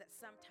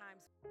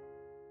sometimes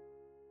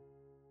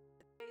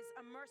is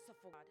a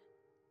merciful God.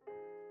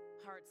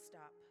 Hard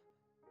stop.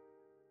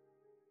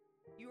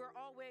 You are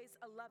always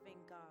a loving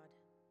God.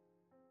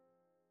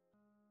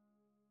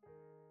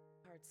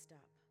 Hard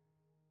stop.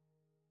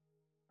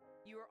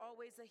 You are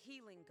always a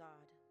healing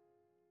God.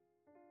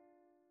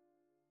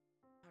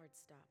 Hard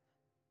stop.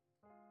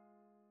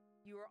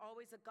 You are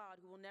always a God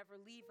who will never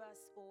leave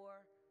us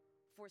or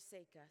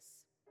forsake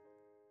us.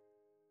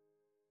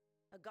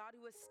 A God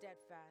who is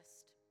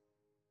steadfast.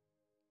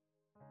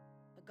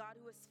 A God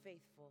who is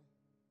faithful,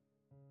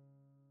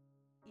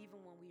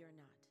 even when we are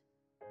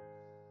not.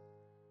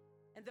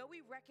 And though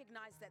we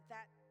recognize that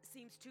that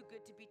seems too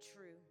good to be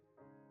true,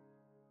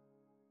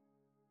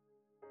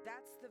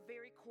 that's the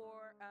very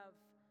core of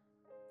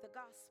the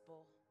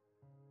gospel.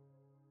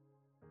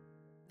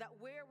 That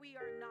where we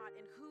are not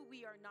and who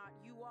we are not,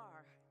 you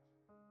are.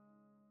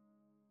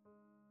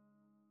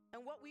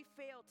 And what we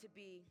fail to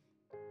be,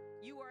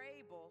 you are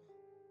able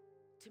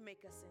to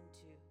make us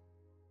into.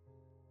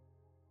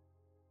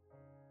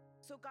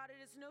 So God,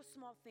 it is no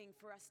small thing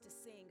for us to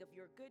sing of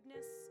your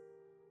goodness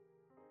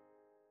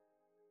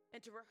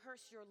and to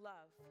rehearse your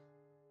love.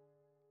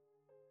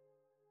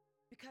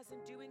 Because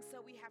in doing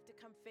so, we have to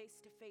come face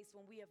to face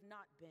when we have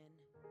not been.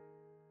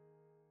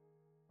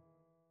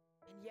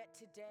 And yet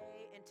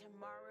today and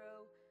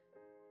tomorrow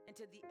and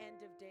to the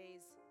end of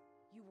days,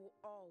 you will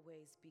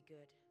always be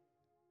good.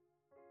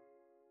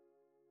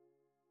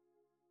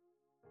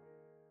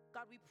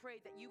 God, we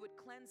pray that you would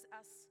cleanse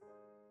us,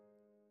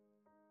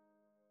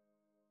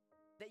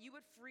 that you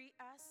would free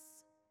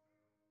us,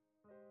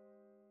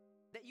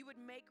 that you would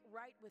make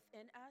right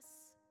within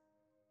us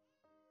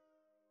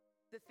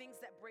the things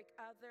that break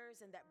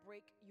others and that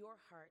break your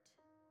heart.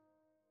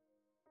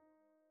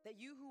 That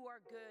you who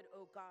are good,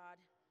 oh God,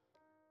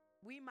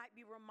 we might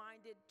be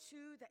reminded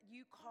too that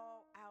you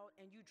call out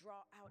and you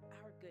draw out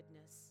our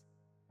goodness.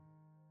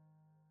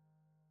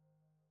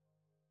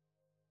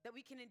 That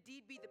we can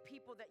indeed be the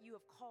people that you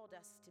have called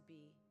us to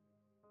be.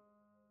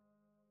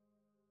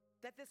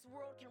 That this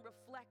world can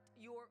reflect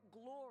your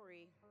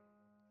glory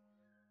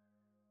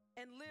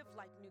and live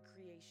like new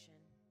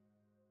creation.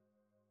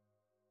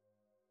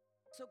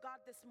 So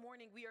God, this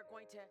morning we are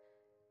going to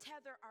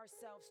tether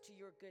ourselves to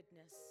your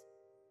goodness,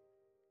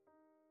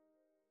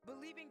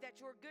 believing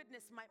that your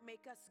goodness might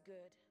make us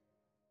good,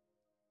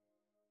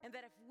 and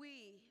that if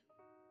we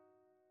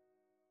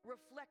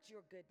reflect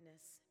your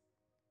goodness,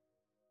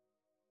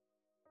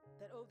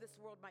 that, oh, this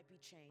world might be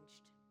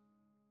changed.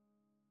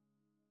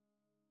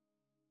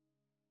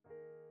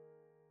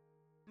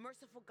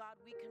 Merciful God,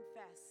 we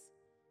confess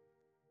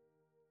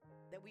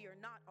that we are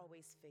not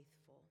always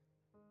faithful,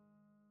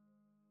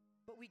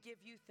 but we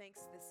give you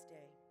thanks this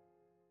day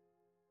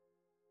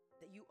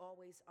that you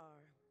always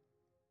are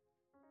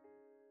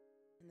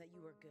and that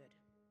you are good.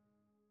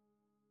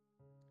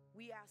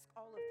 We ask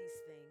all of these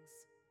things,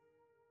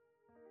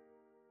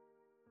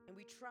 and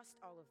we trust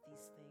all of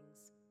these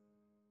things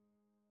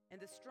in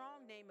the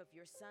strong name of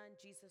your Son,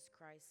 Jesus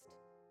Christ,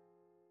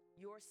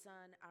 your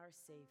Son, our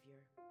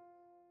Savior.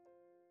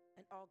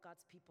 And all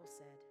God's people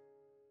said,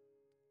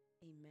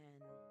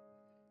 amen.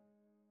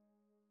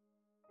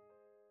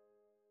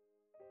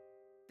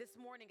 This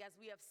morning, as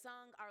we have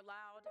sung our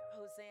loud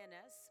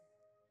hosannas,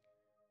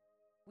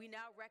 we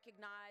now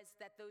recognize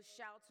that those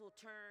shouts will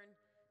turn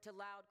to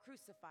loud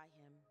crucify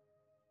him.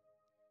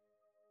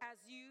 As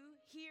you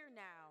hear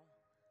now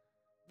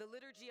the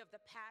liturgy of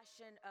the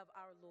passion of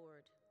our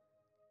Lord,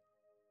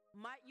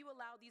 might you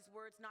allow these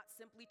words not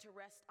simply to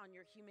rest on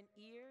your human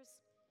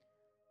ears,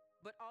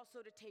 but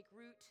also to take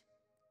root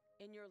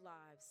in your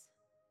lives,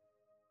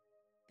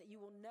 that you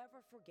will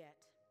never forget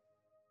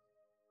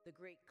the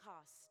great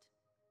cost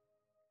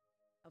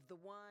of the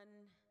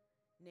one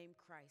named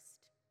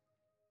Christ,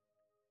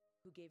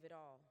 who gave it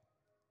all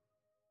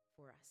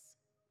for us.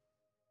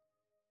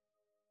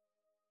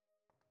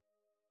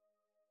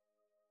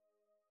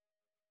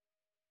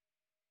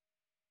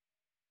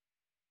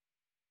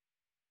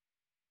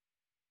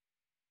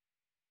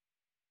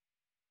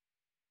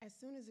 As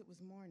soon as it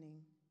was morning,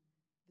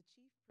 the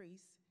chief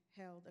priests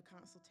held a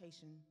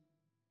consultation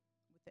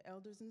with the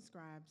elders and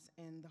scribes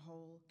and the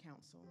whole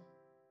council.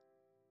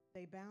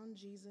 They bound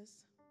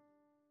Jesus,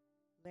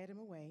 led him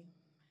away,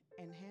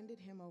 and handed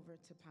him over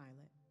to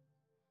Pilate.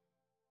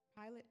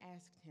 Pilate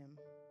asked him,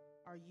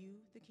 "Are you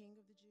the king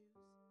of the Jews?"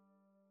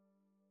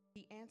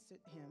 He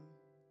answered him,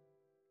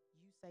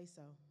 "You say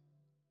so."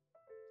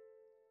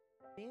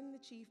 Then the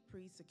chief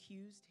priests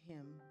accused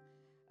him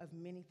of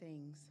many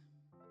things.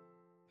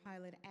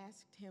 Pilate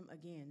asked him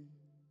again,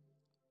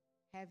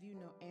 "Have you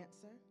no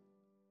answer?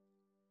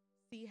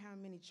 See how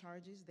many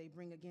charges they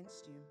bring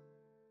against you."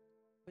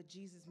 But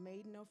Jesus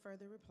made no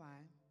further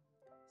reply,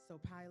 so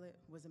Pilate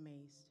was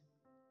amazed.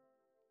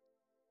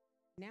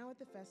 Now at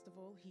the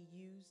festival, he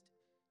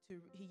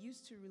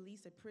used to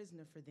release a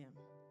prisoner for them,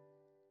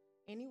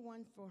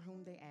 anyone for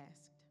whom they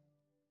asked.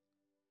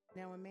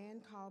 Now a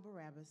man called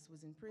Barabbas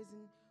was in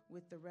prison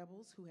with the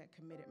rebels who had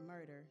committed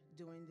murder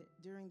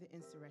during the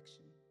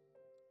insurrection.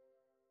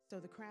 So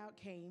the crowd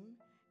came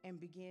and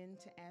began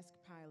to ask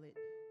Pilate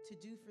to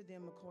do for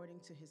them according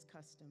to his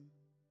custom.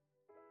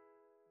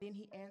 Then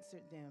he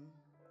answered them,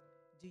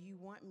 "Do you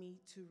want me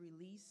to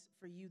release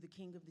for you the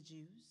King of the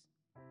Jews?"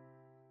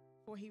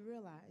 For he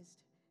realized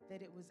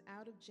that it was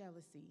out of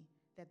jealousy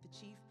that the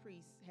chief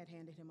priests had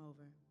handed him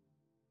over.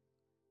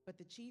 But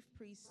the chief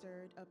priests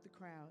stirred up the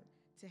crowd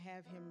to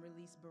have him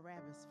release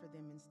Barabbas for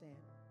them instead.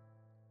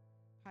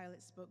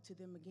 Pilate spoke to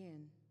them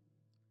again.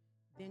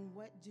 "Then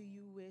what do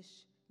you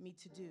wish me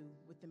to do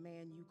with the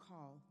man you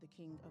call the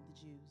King of the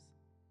Jews?"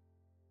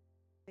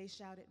 They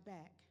shouted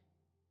back,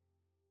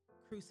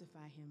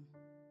 "Crucify him."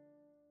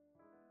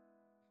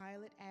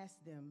 Pilate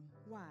asked them,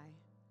 "Why?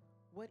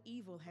 What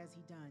evil has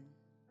he done?"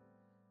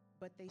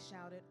 But they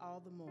shouted all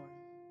the more,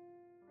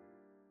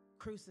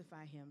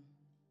 "Crucify him."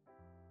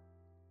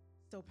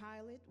 So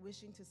Pilate,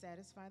 wishing to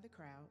satisfy the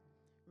crowd,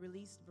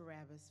 released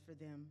Barabbas for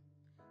them,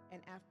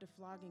 and after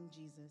flogging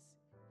Jesus,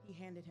 he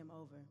handed him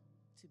over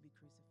to be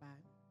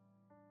crucified.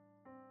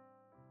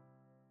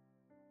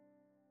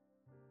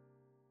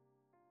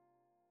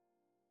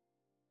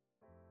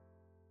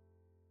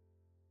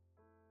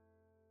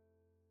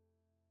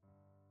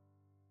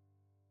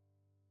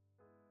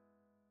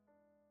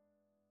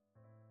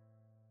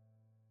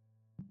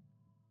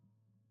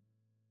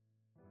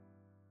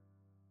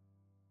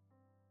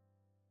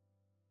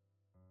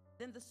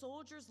 Then the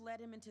soldiers led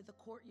him into the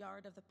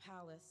courtyard of the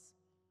palace,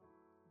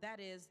 that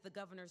is, the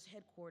governor's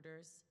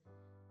headquarters,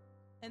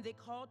 and they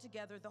called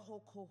together the whole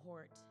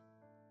cohort.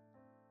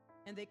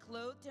 And they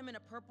clothed him in a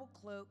purple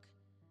cloak,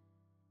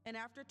 and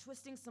after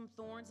twisting some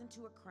thorns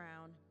into a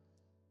crown,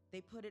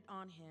 they put it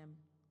on him.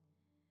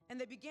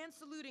 And they began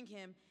saluting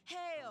him,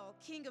 "Hail,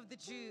 King of the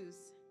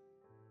Jews!"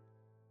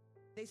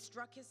 They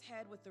struck his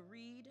head with a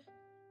reed,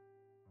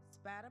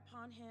 spat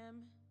upon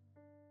him,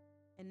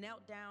 and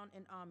knelt down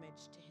in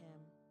homage to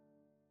him.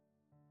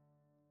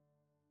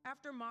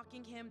 After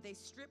mocking him, they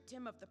stripped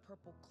him of the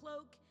purple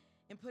cloak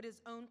and put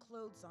his own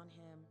clothes on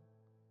him.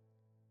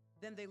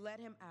 Then they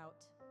led him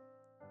out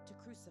to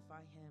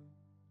crucify him.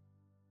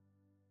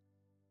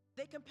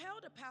 They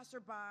compelled a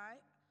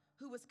passerby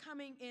who was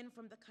coming in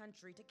from the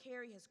country to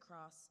carry his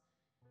cross.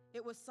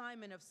 It was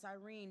Simon of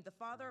Cyrene, the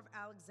father of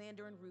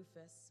Alexander and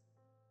Rufus.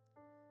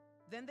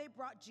 Then they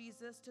brought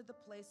Jesus to the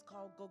place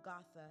called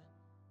Golgotha,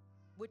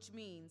 which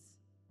means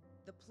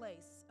the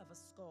place of a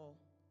skull.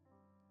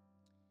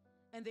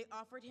 And they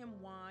offered him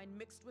wine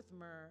mixed with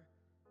myrrh,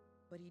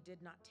 but he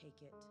did not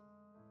take it.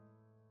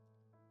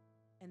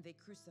 And they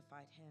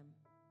crucified him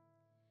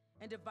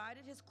and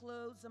divided his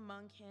clothes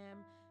among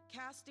him,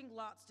 casting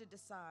lots to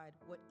decide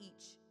what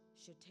each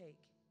should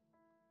take.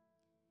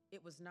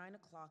 It was 9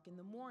 o'clock in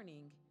the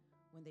morning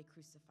when they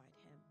crucified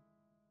him.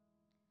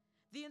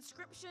 The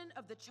inscription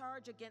of the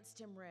charge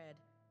against him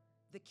read,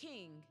 "The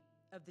King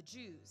of the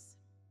Jews."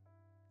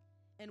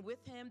 And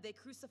with him they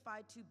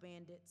crucified two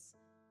bandits,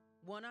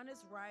 one on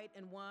his right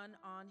and one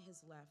on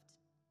his left.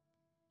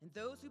 And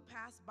those who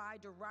passed by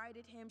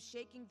derided him,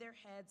 shaking their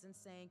heads and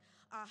saying,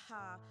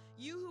 "Aha,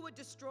 you who would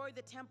destroy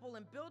the temple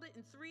and build it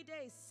in 3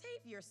 days,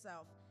 save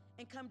yourself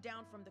and come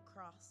down from the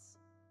cross."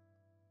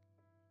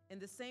 In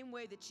the same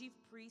way, the chief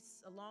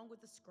priests, along with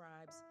the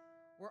scribes,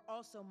 were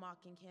also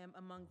mocking him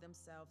among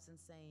themselves and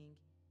saying,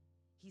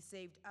 "He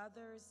saved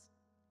others,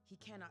 he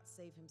cannot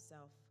save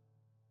himself.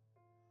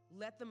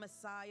 Let the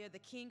Messiah, the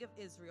King of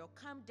Israel,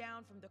 come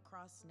down from the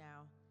cross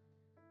now,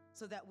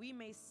 so that we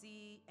may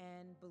see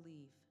and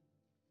believe."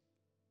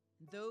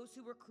 And those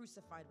who were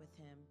crucified with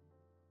him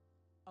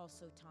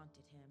also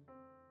taunted him.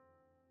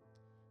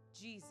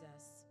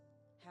 "Jesus,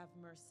 have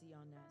mercy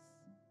on us."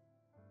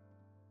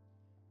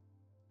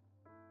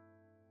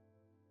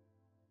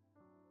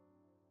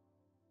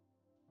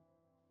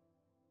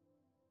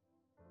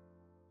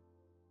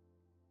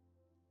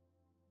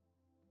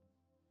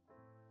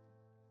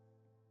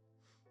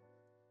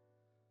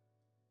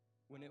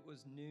 When it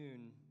was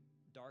noon,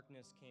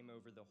 darkness came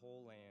over the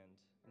whole land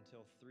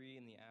until 3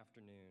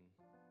 p.m.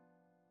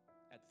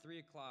 At 3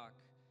 o'clock,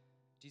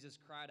 Jesus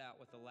cried out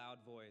with a loud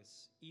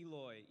voice,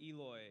 "Eloi,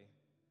 Eloi,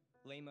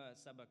 lema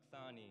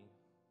sabachthani,"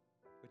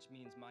 which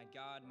means, my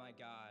God,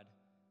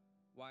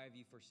 why have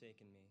you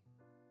forsaken me?"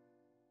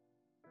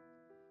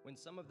 When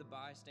some of the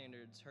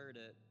bystanders heard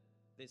it,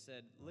 they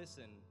said,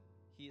 "Listen,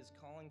 he is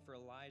calling for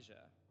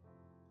Elijah."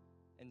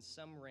 And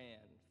some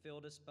ran,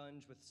 filled a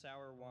sponge with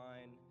sour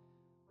wine,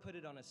 put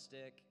it on a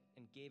stick,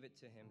 and gave it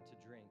to him to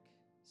drink,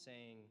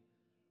 saying,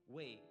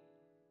 "Wait,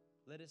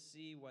 let us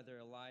see whether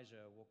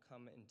Elijah will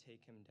come and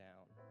take him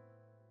down."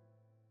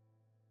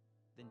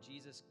 Then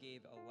Jesus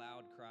gave a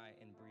loud cry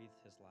and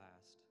breathed his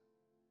last.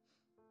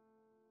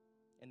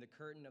 And the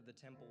curtain of the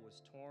temple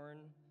was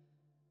torn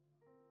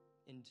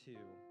in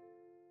two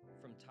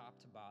from top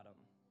to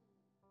bottom.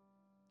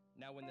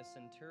 Now when the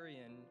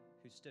centurion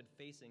who stood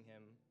facing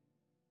him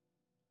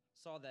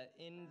saw that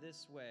in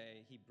this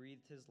way he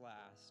breathed his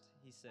last,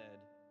 he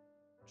said,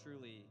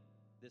 "Truly,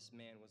 this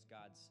man was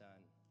God's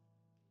son."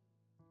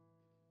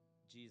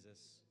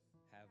 Jesus,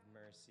 have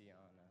mercy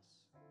on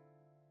us.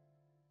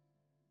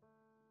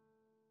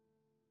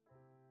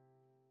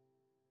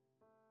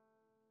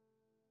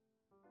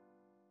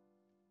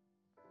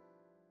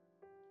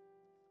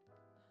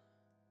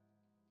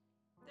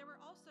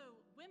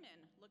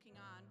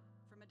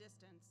 from a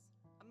distance.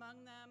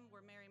 Among them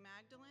were Mary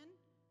Magdalene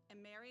and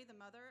Mary, the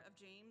mother of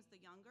James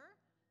the Younger,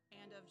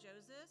 and of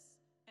Joseph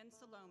and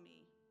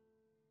Salome.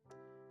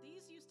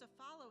 These used to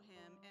follow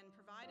him and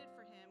provided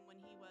for him when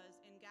he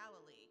was in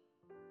Galilee.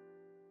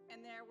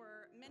 And there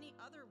were many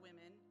other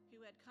women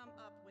who had come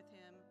up with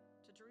him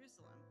to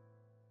Jerusalem.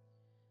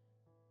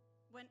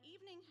 When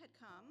evening had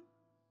come,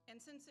 and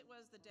since it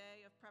was the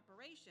day of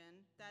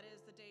preparation, that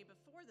is, the day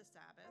before the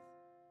Sabbath,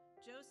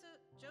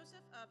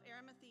 Joseph of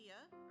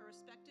Arimathea, a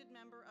respected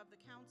member of the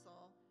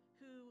council,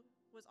 who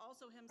was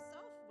also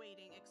himself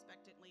waiting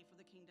expectantly for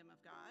the kingdom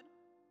of God,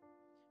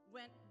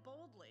 went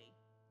boldly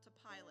to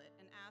Pilate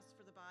and asked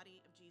for the body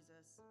of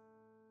Jesus.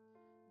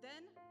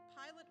 Then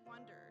Pilate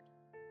wondered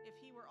if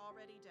he were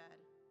already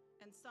dead,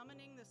 and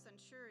summoning the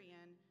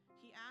centurion,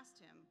 he asked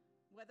him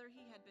whether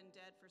he had been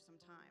dead for some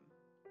time.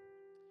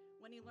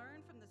 When he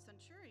learned from the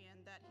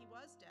centurion that he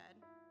was dead,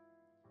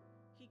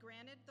 he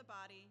granted the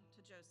body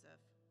to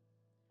Joseph.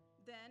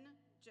 Then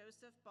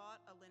Joseph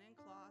bought a linen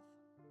cloth,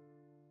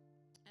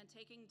 and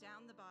taking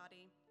down the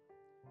body,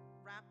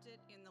 wrapped it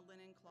in the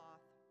linen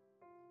cloth,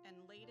 and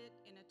laid it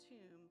in a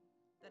tomb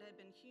that had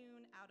been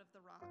hewn out of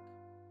the rock.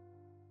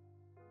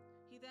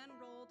 He then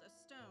rolled a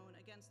stone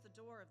against the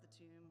door of the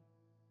tomb.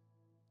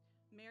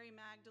 Mary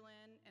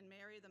Magdalene and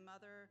Mary, the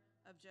mother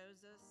of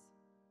Joseph,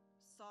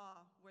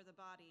 saw where the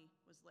body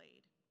was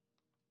laid.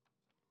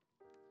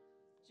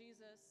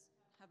 Jesus,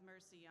 have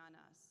mercy on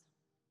us.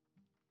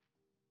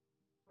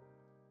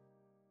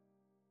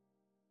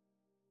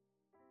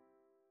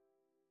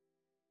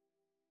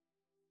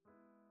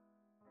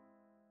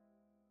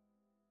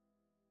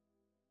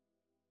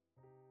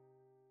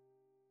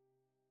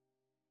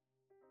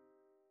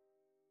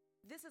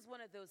 This is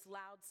one of those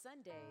loud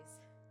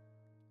Sundays.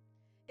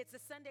 It's a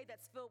Sunday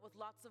that's filled with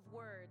lots of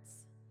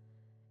words.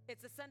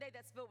 It's a Sunday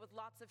that's filled with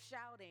lots of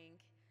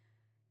shouting.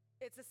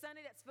 It's a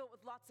Sunday that's filled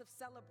with lots of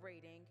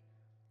celebrating.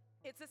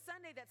 It's a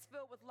Sunday that's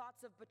filled with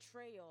lots of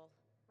betrayal.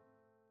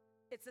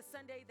 It's a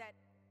Sunday that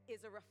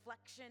is a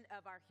reflection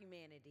of our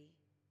humanity.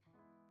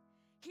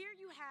 Here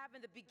you have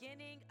in the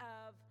beginning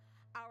of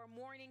our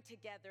morning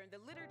together in the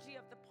liturgy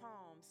of the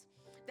Palms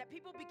that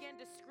people begin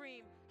to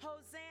scream,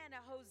 "Hosanna,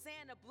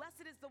 Hosanna,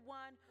 blessed is the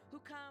one who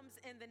comes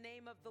in the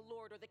name of the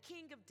Lord," or the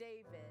King of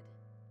David.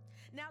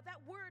 Now that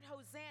word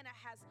Hosanna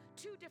has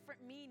two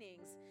different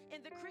meanings.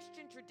 In the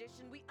Christian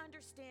tradition, we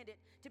understand it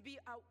to be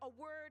a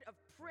word of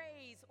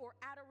praise or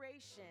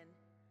adoration,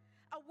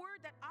 a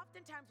word that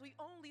oftentimes we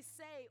only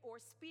say or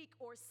speak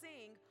or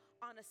sing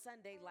on a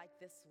Sunday like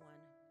this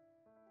one.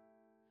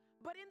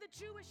 But in the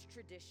Jewish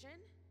tradition,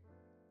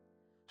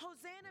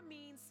 Hosanna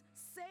means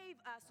save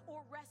us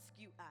or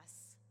rescue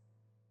us.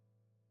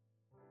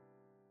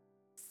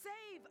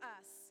 Save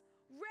us,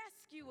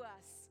 rescue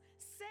us,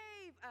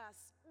 save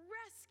us,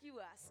 rescue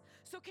us.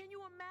 So can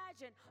you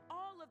imagine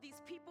all of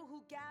these people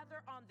who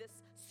gather on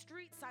this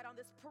street side, on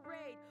this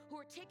parade, who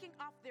are taking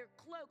off their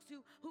cloaks,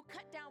 who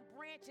cut down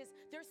branches?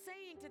 They're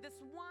saying to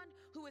this one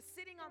who is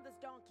sitting on this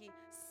donkey,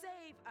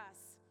 "Save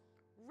us,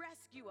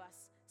 rescue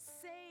us,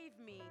 save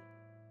me,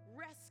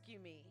 rescue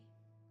me."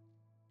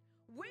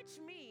 Which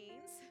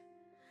means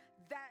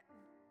that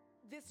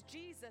this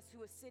Jesus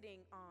who is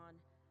sitting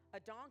on a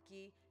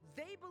donkey,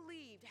 they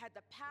believed had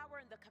the power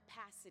and the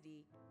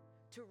capacity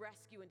to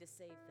rescue and to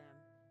save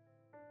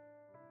them.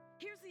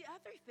 Here's the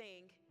other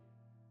thing.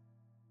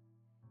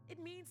 It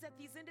means that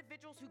these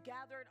individuals who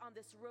gathered on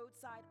this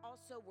roadside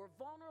also were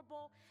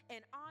vulnerable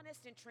and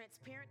honest and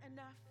transparent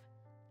enough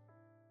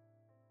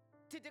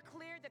to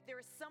declare that there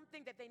is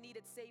something that they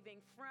needed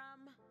saving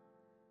from,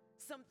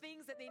 some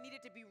things that they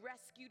needed to be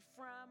rescued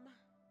from.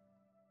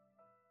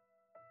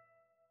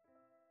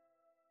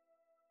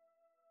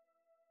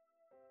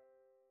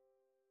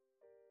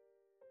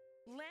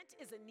 Lent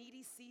is a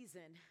needy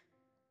season.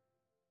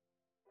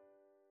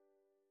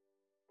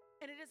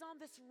 And it is on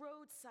this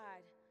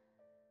roadside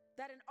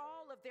that in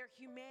all of their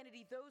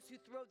humanity, those who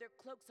throw their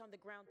cloaks on the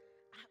ground,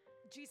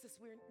 Jesus,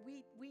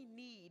 we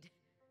need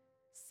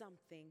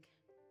something.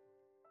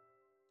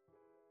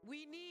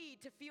 We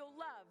need to feel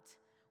loved.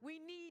 We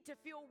need to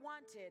feel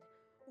wanted.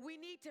 We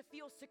need to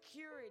feel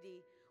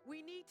security.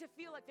 We need to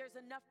feel like there's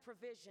enough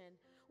provision.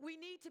 We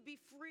need to be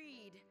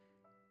freed.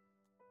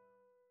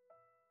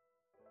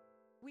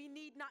 We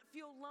need not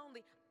feel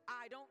lonely.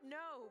 I don't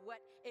know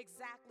what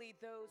exactly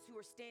those who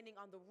are standing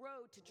on the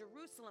road to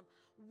Jerusalem,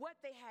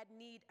 what they had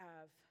need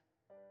of.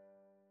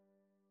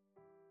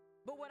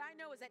 But what I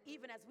know is that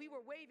even as we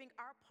were waving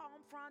our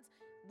palm fronds,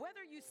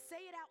 whether you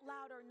say it out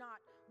loud or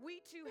not,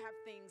 we too have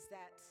things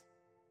that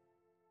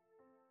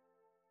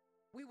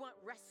we want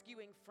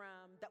rescuing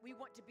from, that we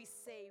want to be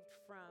saved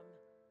from,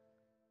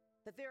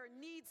 that there are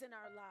needs in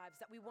our lives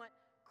that we want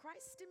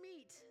Christ to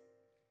meet.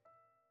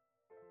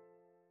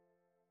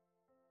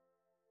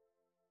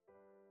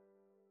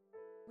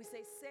 We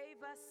say,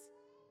 save us,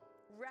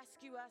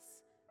 rescue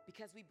us,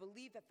 because we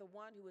believe that the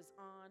one who is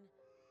on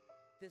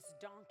this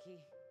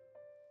donkey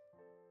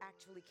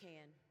actually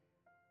can.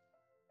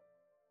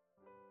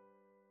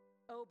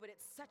 Oh, but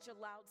it's such a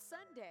loud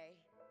Sunday.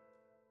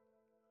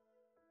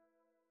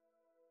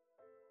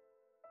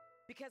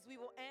 because we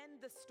will end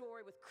the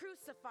story with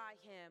crucify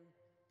him,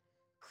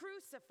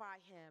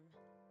 crucify him.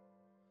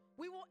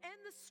 We will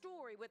end the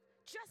story with,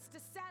 just to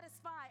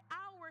satisfy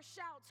our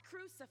shouts,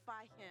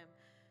 crucify him.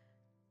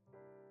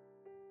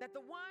 That the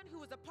one who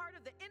was a part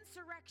of the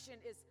insurrection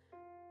is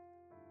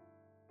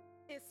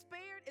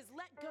spared, is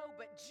let go,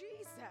 but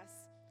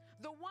Jesus,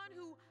 the one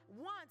who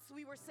once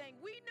we were saying,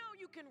 we know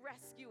you can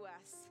rescue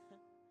us,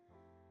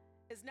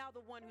 is now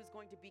the one who's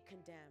going to be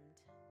condemned.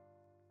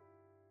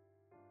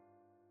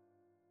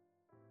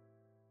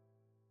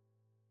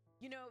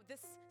 You know, this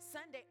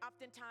Sunday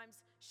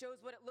oftentimes shows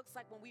what it looks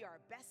like when we are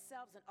our best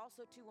selves, and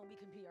also too when we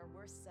can be our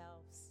worst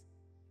selves.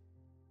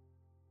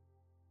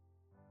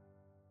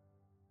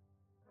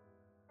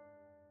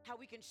 How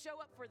we can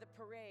show up for the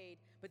parade,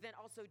 but then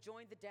also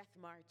join the death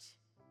march.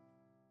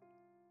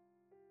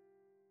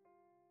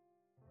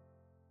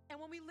 And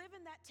when we live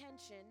in that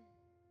tension,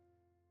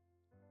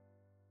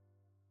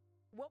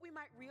 what we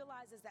might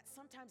realize is that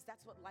sometimes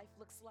that's what life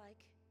looks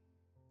like.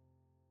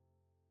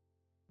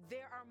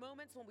 There are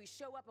moments when we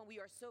show up and we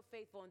are so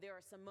faithful, and there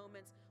are some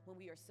moments when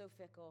we are so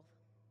fickle.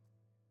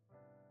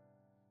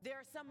 There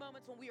are some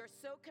moments when we are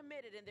so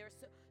committed, and there are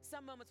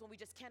some moments when we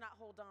just cannot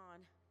hold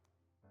on.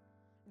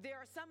 There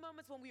are some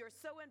moments when we are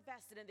so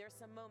invested, and there are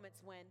some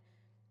moments when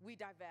we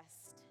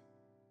divest.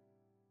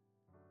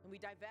 And we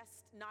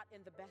divest not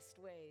in the best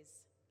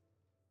ways.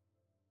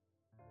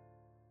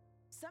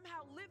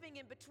 Somehow living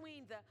in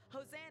between the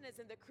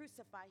hosannas and the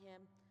crucify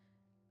him,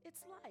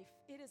 it's life.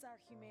 It is our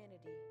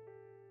humanity.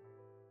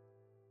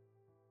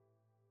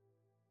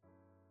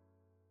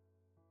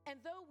 And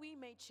though we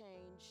may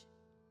change,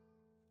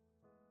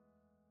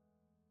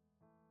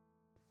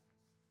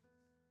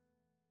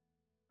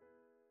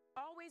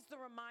 always the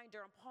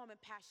reminder on Palm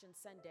and Passion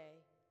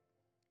Sunday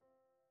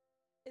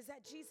is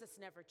that Jesus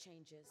never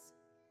changes.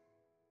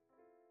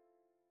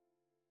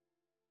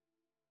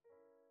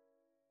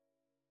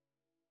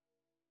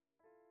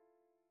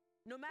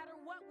 No matter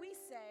what we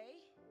say,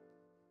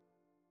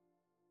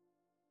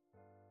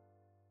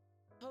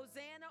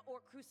 Hosanna or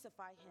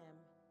crucify him,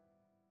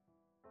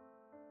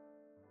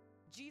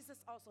 Jesus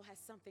also has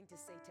something to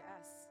say to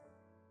us.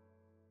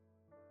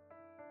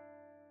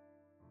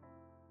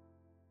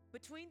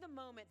 Between the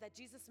moment that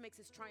Jesus makes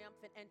his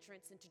triumphant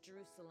entrance into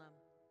Jerusalem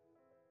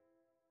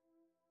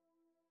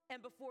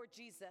and before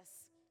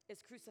Jesus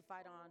is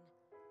crucified on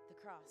the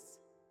cross,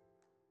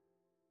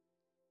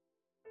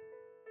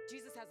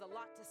 Jesus has a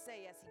lot to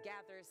say as he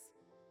gathers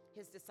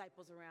his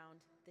disciples around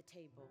the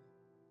table.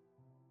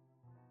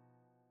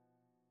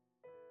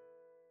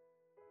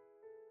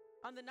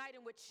 On the night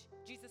in which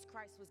Jesus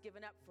Christ was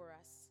given up for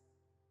us,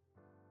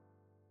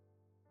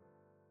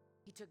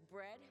 he took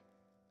bread,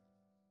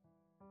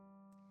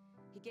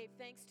 he gave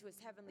thanks to his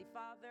heavenly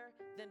Father,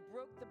 then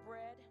broke the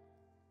bread,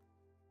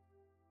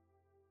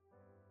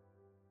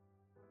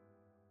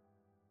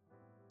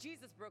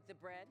 Jesus broke the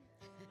bread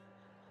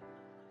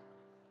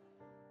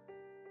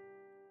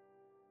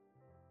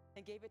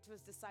and gave it to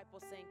his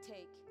disciples, saying,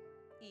 "Take,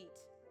 eat.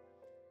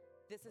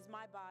 This is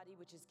my body,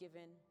 which is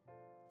given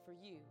for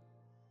you."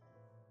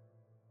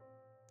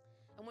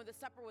 And when the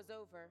supper was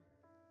over,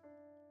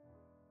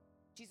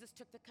 Jesus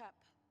took the cup.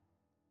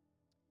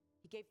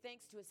 He gave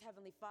thanks to his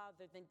heavenly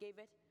Father, then gave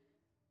it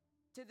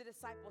to the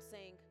disciples,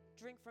 saying,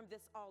 "Drink from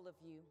this, all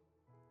of you.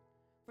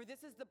 For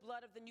this is the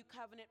blood of the new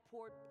covenant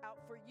poured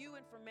out for you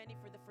and for many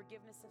for the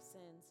forgiveness of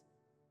sins.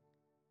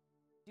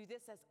 Do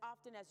this as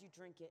often as you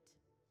drink it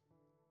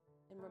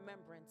in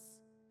remembrance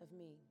of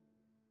me."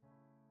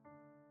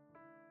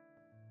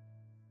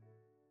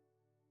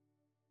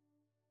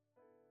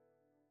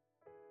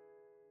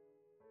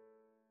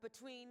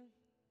 Between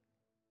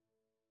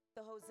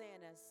the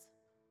hosannas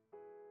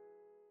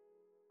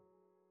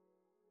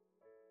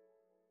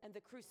and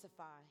the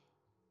crucify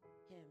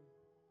him,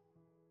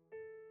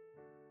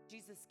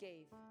 Jesus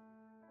gave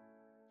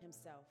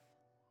himself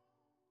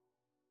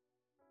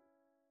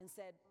and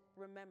said,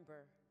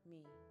 "Remember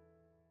me."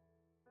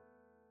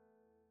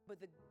 But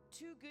the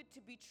too good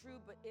to be true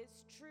but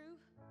is true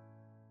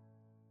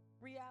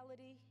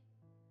reality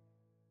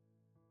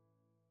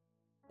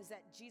is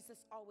that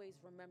Jesus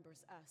always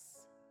remembers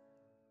us.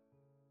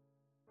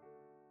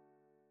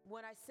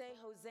 When I say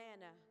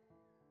Hosanna,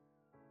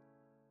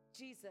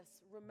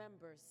 Jesus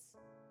remembers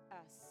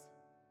us.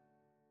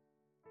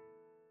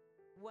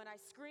 When I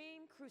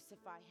scream,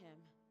 crucify him,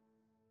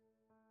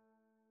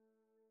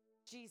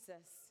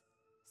 Jesus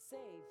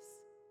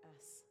saves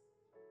us.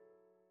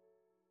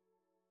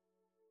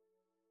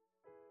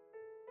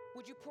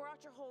 Would you pour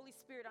out your Holy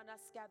Spirit on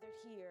us gathered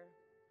here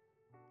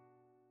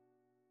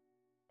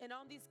and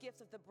on these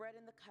gifts of the bread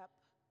and the cup?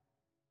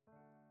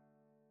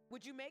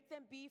 Would you make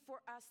them be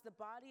for us the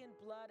body and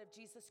blood of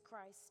Jesus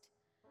Christ,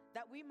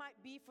 that we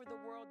might be for the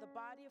world the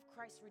body of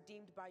Christ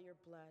redeemed by your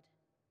blood?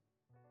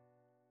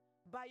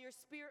 By your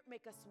Spirit,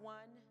 make us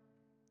one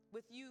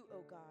with you,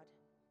 O God.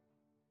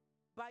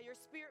 By your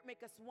Spirit,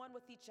 make us one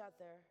with each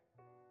other.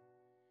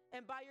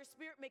 And by your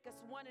Spirit, make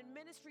us one in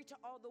ministry to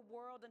all the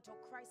world until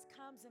Christ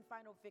comes in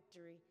final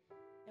victory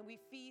and we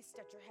feast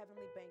at your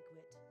heavenly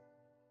banquet.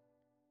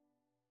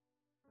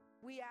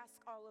 We ask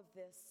all of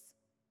this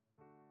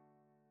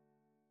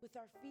with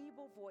our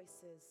feeble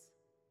voices,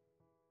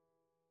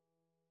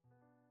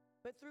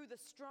 but through the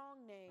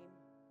strong name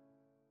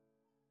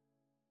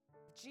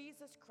of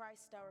Jesus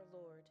Christ our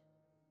Lord,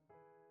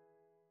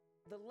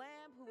 the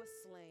Lamb who was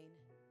slain,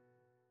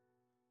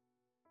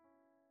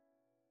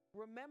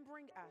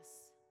 remembering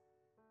us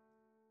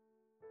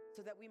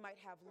so that we might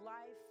have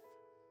life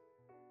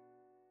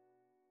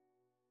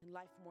and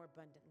life more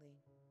abundantly.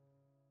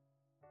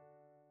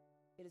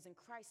 It is in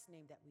Christ's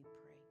name that we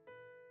pray.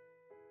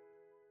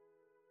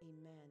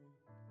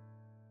 Amen.